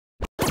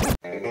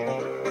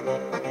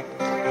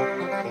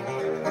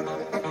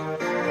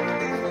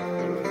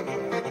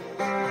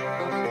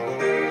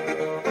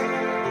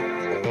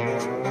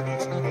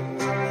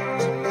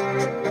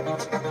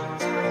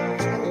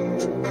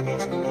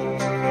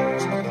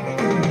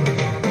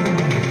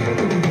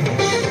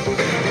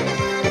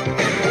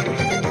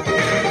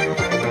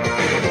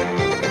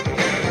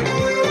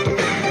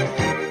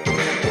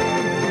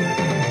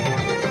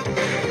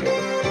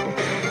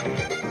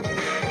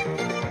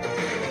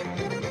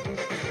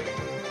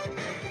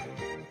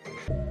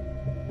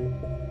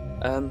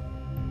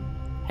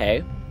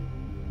Hey,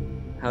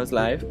 how's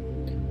life?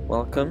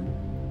 Welcome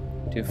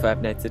to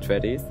Five Nights at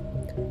Freddy's.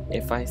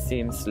 If I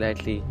seem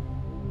slightly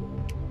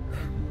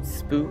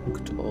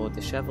spooked or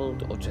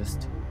disheveled or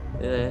just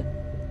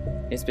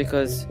it's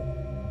because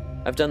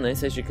I've done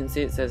this. As you can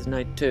see, it says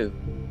night 2.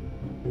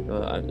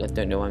 Well, I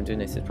don't know why I'm doing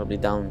this. It's probably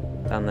down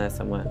there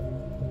somewhere.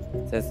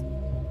 It says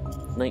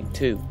night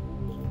 2.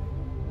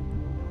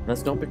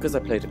 That's not because I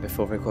played it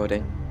before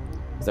recording,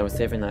 because I was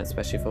saving that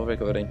especially for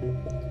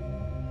recording.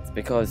 It's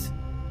because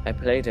I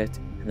played it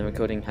and the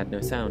recording had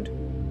no sound.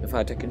 In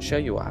fact, I can show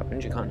you what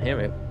happened. You can't hear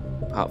it,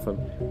 apart from,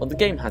 well, the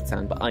game had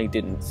sound, but I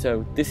didn't.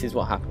 So this is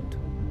what happened.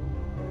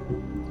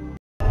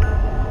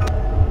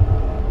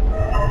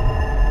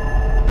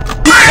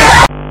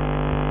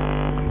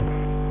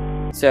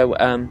 So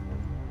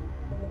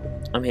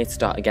I'm here to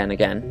start again.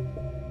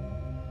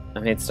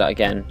 I'm here to start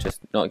again,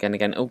 just not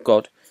again. Oh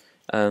God.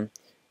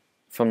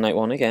 From night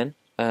 1 again.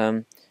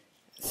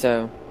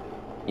 So,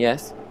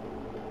 yes,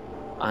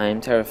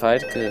 I'm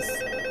terrified because,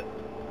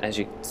 as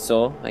you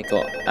saw, I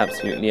got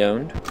absolutely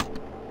owned.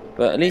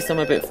 But at least I'm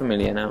a bit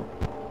familiar now,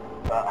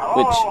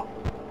 which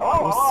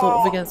was sort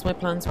of against my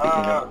plans, but you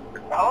know,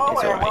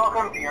 it's alright.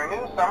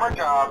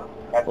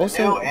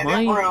 Also,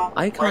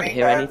 I can't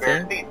hear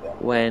anything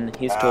when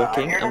he's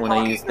talking and when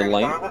I use the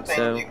light,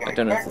 so I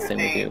don't know if it's the same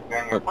with you.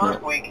 Hope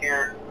not.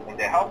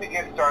 To help you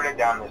get started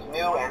down this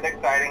new and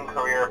exciting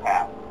career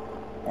path.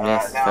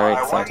 Yes, now, very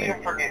I exciting. want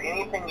you to forget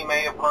anything you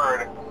may have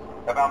heard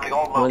about the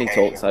old While he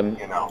location. talks, I'm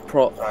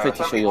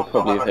pretty sure you'll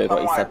probably have heard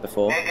what he said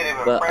before,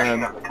 but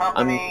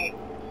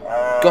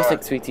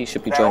Gothic Sweetie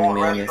should be joining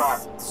me on this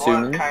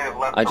soon.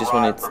 I just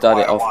wanted to start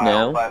it off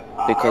now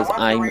because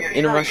I'm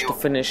in a rush to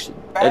finish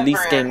at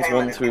least games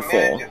 1 through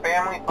 4,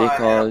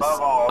 because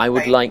I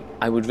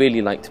would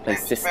really like to play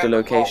Sister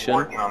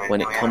Location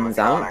when it comes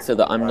out, so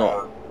that I'm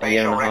not a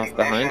year and a half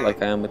behind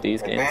like I am with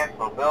these games.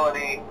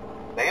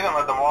 They even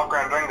let them walk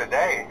around during the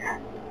day.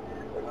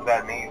 Isn't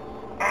that neat?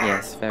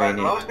 Yes, very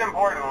neat. Most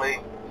importantly,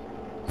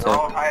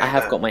 so I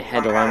have got my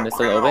head around this a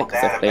little bit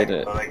because I've played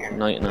it a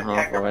night and a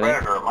half already.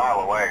 A mile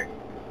away.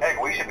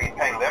 Heck, we should be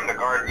paying them to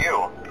guard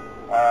you.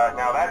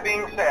 Now that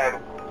being said,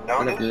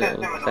 no new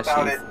system is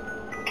without its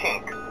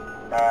kinks.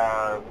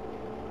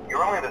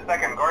 You're only the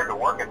second guard to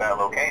work at that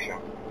location.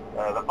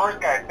 The first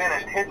guy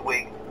finished his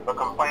week but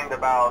complained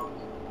about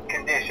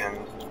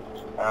conditions.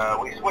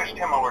 We switched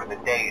him over to the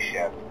day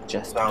shift.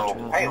 So,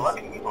 hey,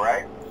 lucky,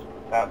 right?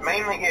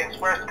 Mainly he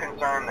expressed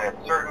concern that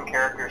certain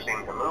characters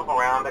seem to move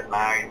around at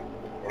night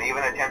and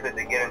even attempted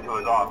to get into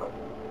his office.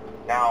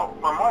 Now,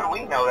 from what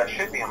we know, that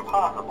should be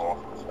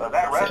impossible.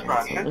 That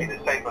restaurant should be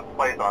the safest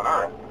place on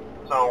Earth.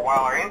 So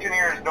while our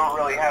engineers don't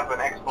really have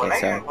an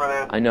explanation for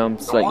this, I know I'm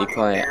slightly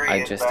quiet,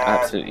 I'm just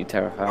absolutely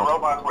terrified. The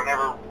robots were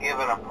never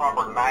given a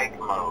proper night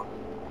mode.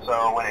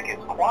 So when it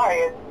gets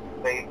quiet,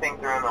 they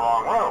think they're in the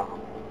wrong room.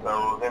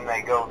 So then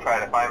they go try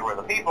to find where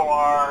the people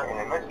are, and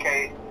in this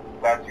case,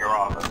 that's your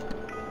office.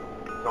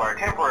 So our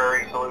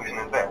temporary solution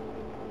is this.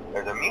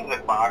 There's a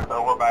music box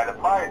over by the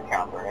prize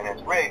counter, and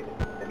it's rigged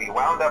to be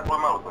wound up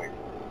remotely.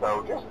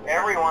 So just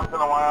every once in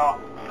a while,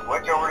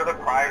 switch over to the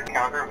prize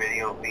counter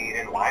video feed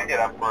and wind it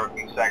up for a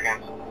few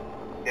seconds.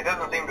 It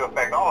doesn't seem to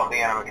affect all of the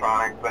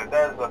animatronics, but it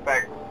does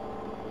affect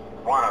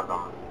one of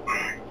them.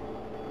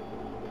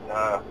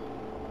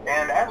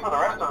 And as for the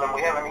rest of them,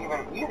 we have an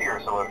even easier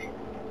solution.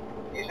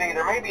 You see,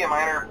 there may be a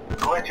minor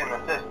glitch in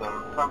the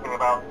system, something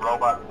about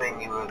robots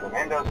seeing you as an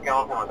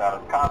endoskeleton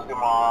without a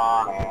costume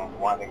on and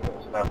wanting to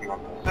stuff you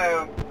into the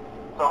suit.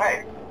 So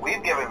hey,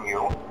 we've given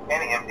you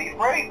an empty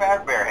Freddy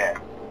Fazbear head.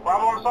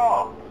 Problem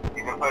solved.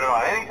 You can put it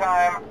on any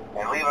time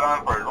and leave it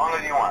on for as long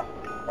as you want.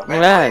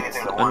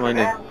 Anything that wanders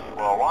in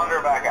will wander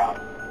back out.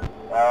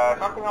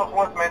 Something else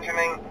worth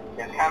mentioning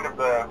is kind of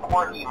the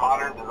quirky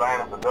modern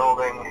design of the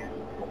building.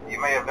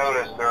 You may have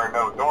noticed there are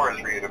no doors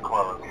for you to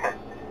close.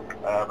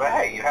 But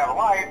hey, you have a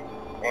light,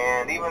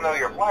 and even though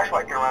your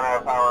flashlight can run out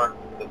of power,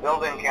 the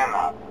building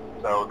cannot.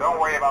 So don't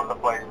worry about the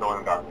place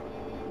going dark.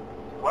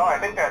 Well, I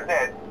think that's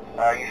it.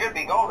 You should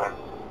be golden.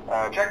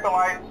 Check the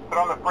lights, put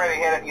on the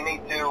Freddy head if you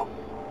need to.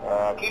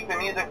 Keep the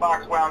music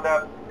box wound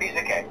up. Piece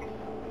of cake.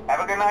 Have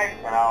a good night,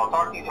 and I'll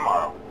talk to you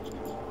tomorrow.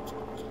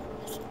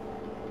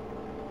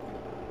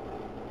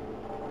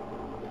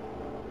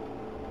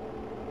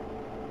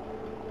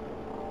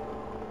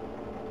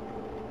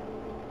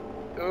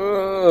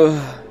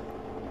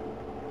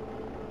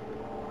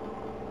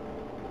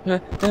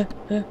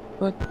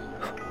 What?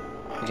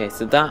 Okay,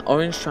 so that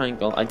orange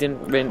triangle, I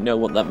didn't really know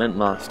what that meant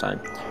last time.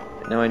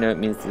 Now I know it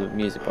means the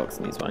music box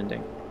needs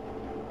winding.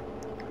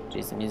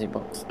 Jeez, the music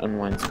box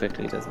unwinds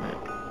quickly, doesn't it?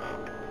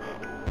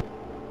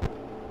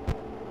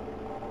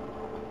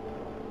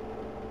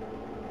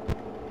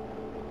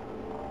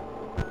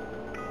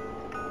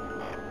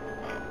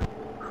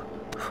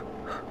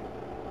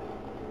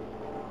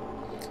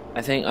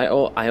 I think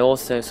I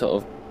also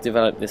sort of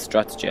developed this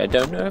strategy. I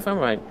don't know if I'm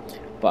right,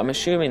 but I'm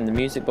assuming the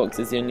music box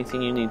is the only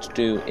thing you need to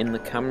do in the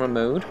camera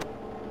mode,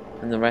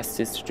 and the rest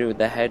is to do with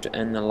the head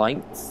and the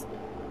lights.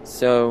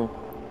 So,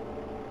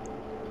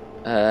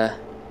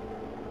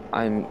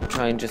 I'm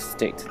trying just to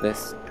stick to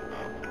this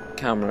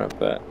camera,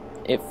 but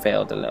it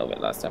failed a little bit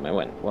last time I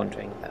went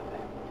wandering that way.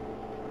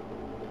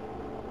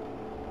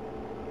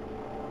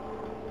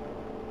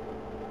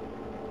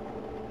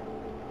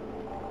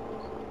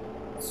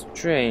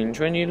 Strange,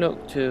 when you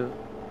look to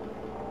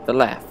the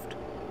left,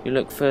 you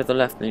look further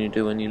left than you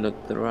do when you look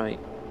to the right.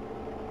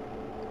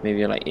 Maybe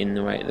you're like in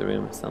the right of the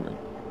room or something.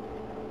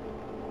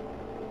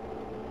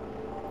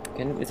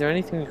 Is there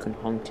anything you can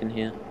honk in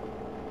here?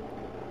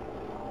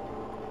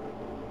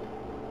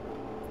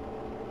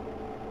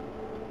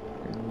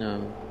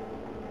 No.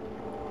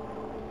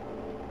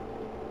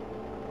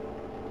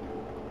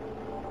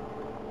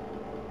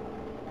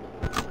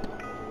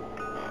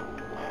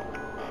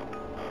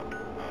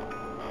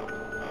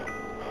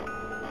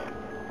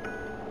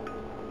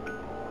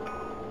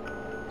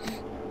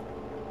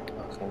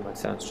 Okay, my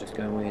sound's just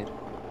going weird.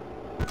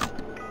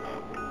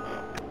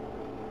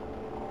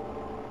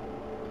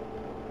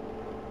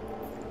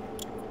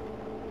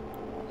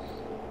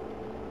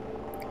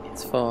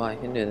 It's 4, I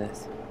can do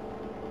this.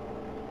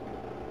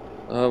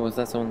 Oh, was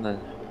that someone then?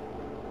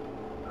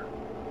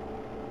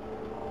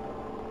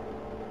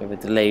 We have a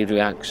delayed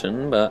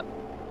reaction, but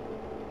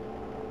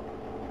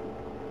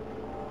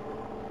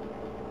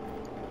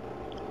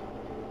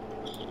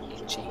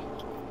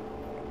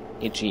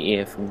itchy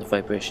ear from the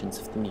vibrations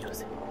of the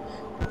music.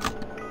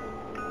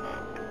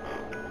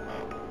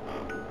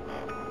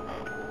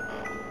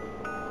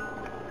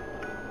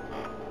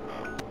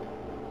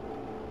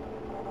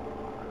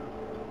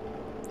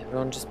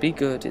 Everyone just be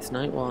good, it's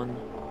night 1.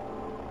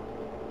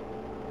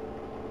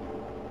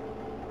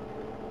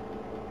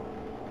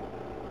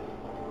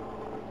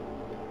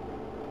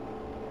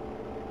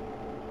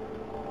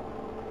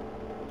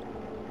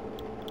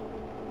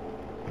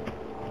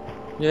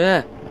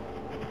 Yeah.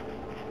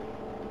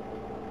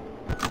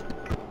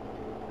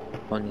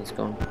 Bunny's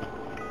gone.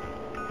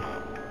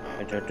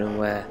 I don't know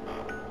where.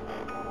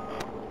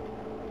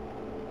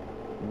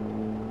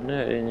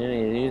 Not in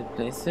any of these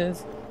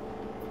places.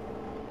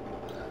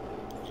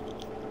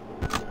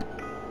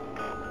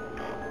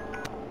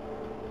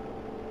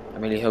 I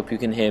really hope you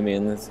can hear me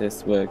and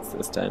this works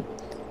this time.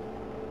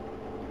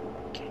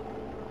 Okay.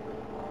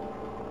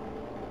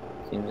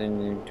 Seems I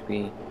need to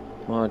be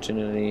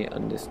marginally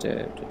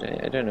undisturbed today.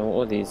 I don't know what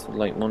all these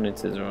light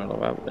monitors are all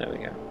about. There we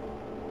go.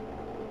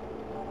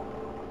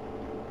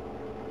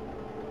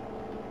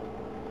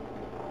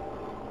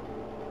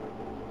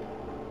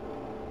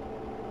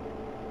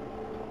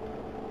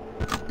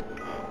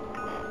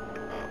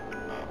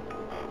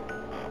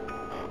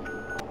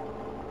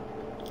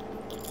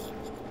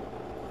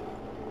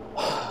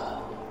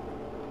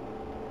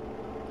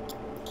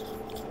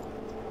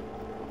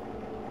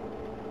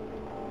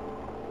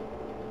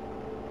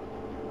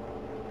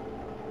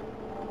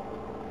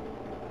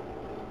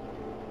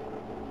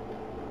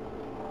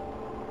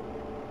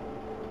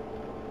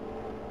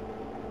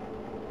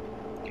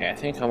 Okay, I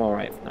think I'm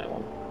alright for that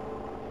one.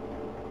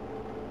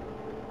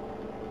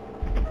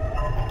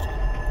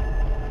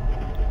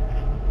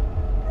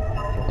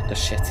 What the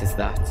shit is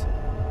that?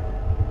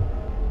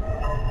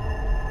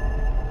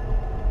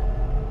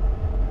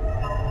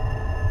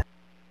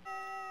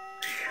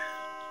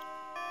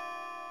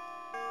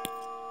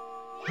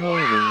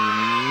 Holy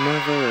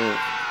mother of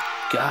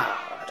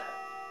God.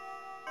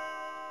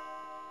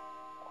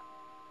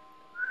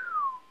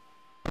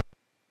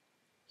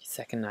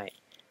 Second night.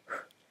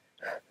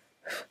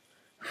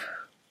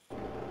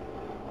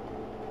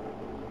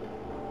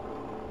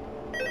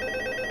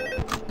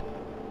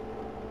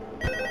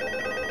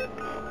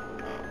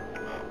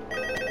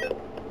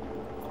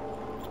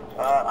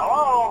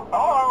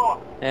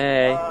 Hello?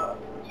 Hey.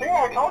 See,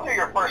 I told you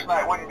your first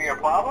night wouldn't be a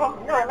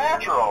problem. You're a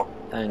natural.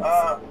 Thanks.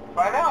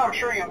 By now I'm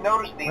sure you've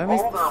noticed the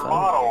older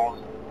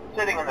models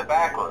sitting in the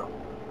back room.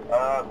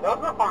 Those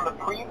are from the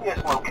previous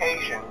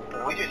location,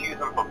 and we just use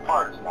them for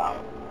parts now.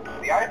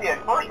 The idea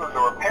at first was to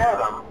repair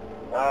them.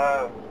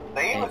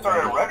 They even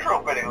started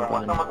retrofitting them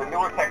with some of the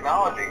newer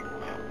technology,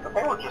 but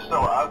they were just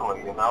so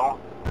ugly, you know?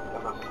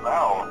 And the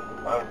smell.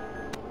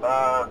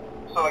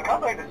 So the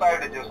company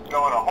decided to just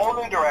go in a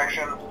whole new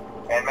direction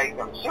and make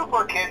them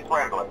super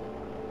kid-friendly.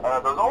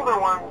 Those older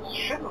ones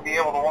shouldn't be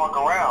able to walk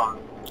around,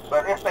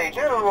 but if they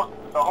do,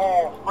 the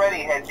whole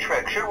Freddy head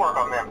trick should work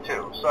on them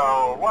too,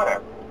 so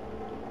whatever.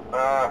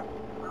 I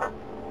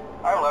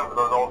love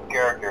those old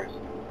characters.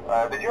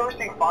 Did you ever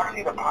see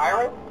Foxy the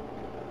Pirate?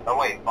 Oh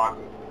wait,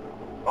 Foxy.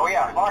 Oh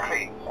yeah,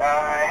 Foxy.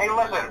 Hey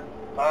listen,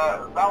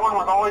 that one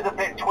was always a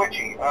bit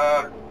twitchy.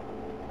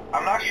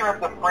 I'm not sure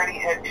if the Freddy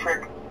head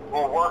trick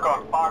will work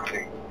on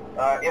Foxy.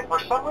 If for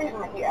some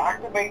reason he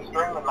activates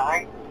during the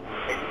night,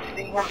 and you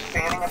see him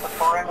standing at the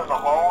far end of the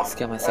hall, let's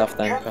get myself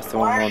down, press the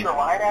wrong flash one. your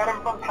light at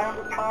him from time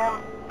to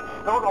time.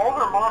 Those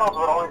older models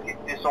would always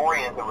get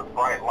disoriented with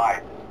bright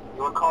lights.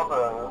 It would cause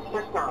a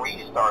system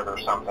restart or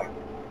something.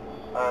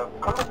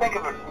 Come to think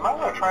of it, you might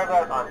want to try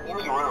that on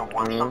any room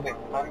where something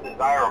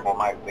undesirable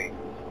might be.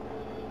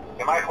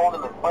 It might hold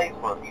him in place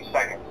for a few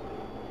seconds.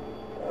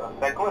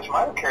 That glitch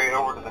might have carried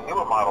over to the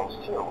newer models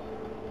too.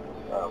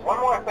 One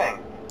more thing.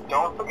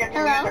 Don't forget the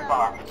music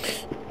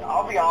box.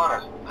 I'll be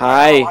honest.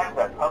 Hi. I don't like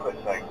that puppet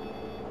thing.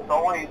 It's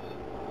always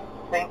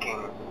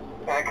thinking,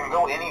 and it can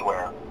go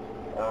anywhere.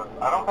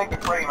 I don't think the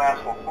Freddy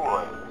mask will fool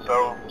it,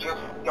 so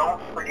just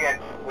don't forget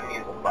the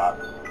music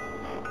box.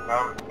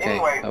 Okay,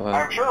 Anyway,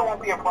 I'm sure it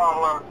won't be a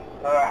problem.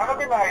 Have a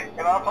good night,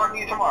 and I'll talk to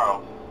you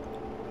tomorrow.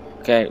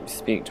 Okay,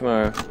 speak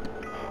tomorrow.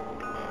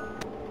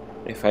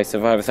 If I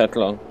survive that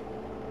long.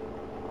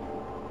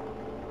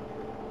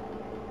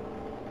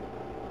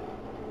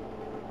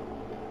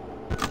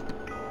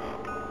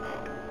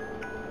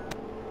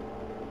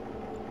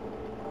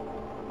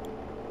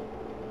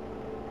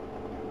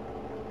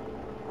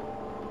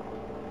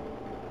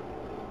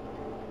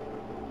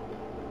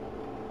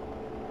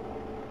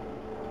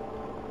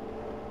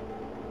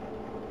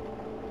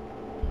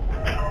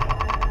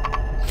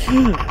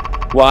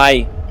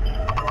 Why?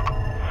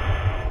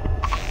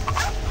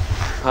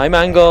 Hi,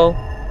 Mangle.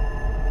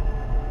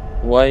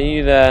 Why are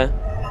you there?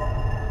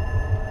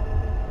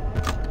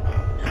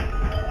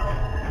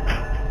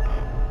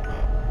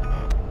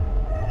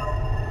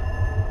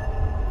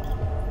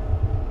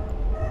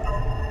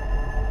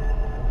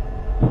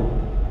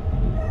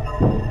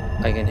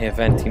 I can hear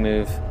Venti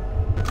move.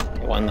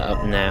 I want that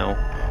up now.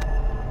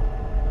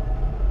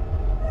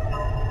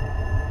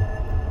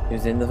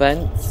 Who's in the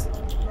vents?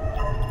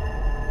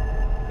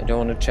 I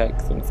don't want to check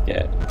because I'm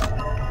scared.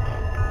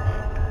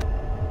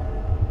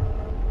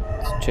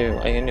 It's 2.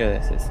 I can do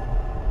this. It's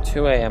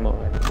 2 AM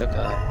already. Look at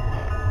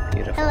that.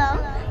 Beautiful.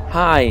 Hello?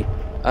 Hi.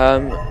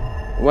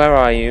 Where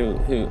are you?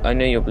 Who? I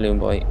know you're Balloon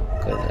Boy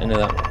because I know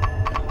that.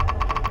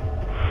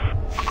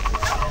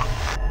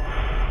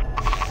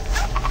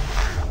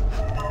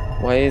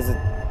 Why is it?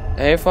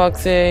 Hey,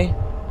 Foxy.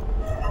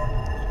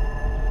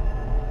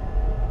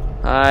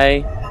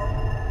 Hi.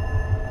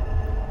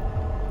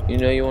 You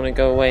know you want to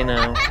go away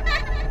now.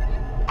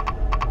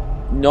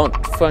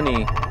 Not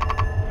funny.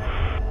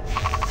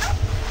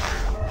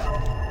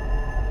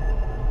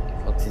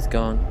 Foxy's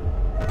gone.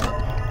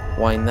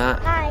 Wind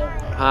that. Hi.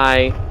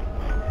 Hi.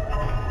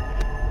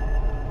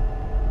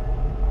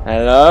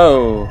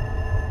 Hello.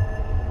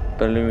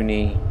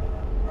 Balloony.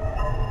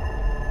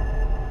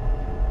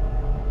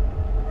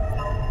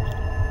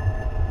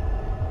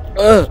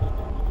 Ugh.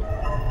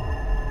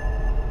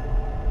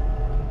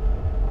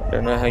 I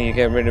don't know how you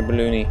get rid of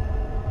Balloony.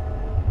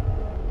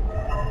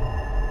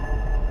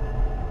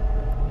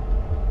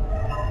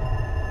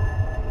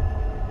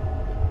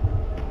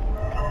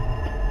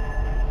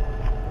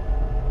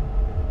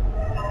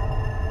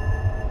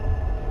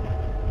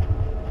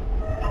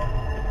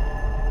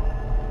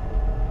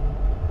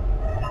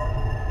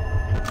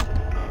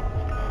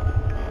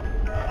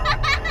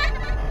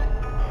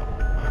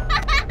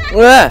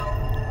 Ah!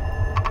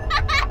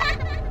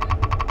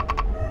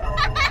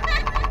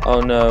 Oh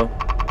no.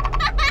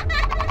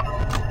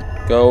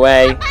 Go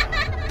away.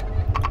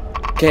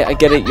 Okay, I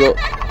get it, you're...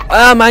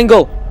 Ah,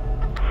 Mangle!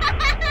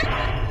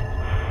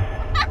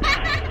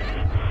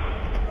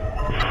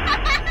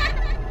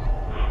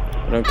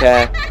 I don't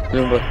care.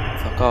 Bloomberg,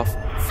 fuck off.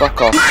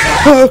 Fuck off.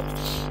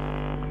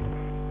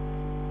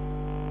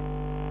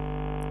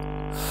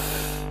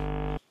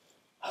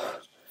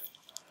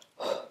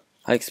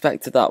 I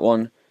expected that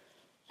one.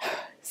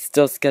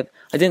 Still scared.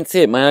 I didn't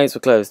see it, my eyes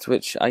were closed,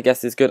 which I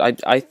guess is good.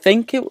 I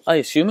think it, I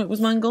assume it was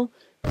Mangle,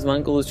 because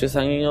Mangle was just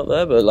hanging up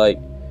there, but like...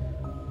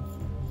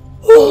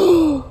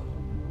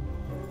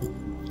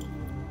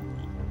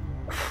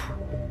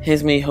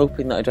 Here's me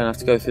hoping that I don't have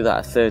to go through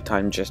that a third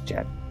time just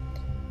yet.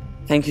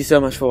 Thank you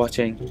so much for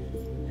watching,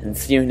 and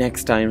see you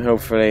next time,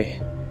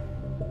 hopefully.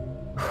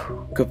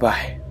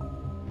 Goodbye.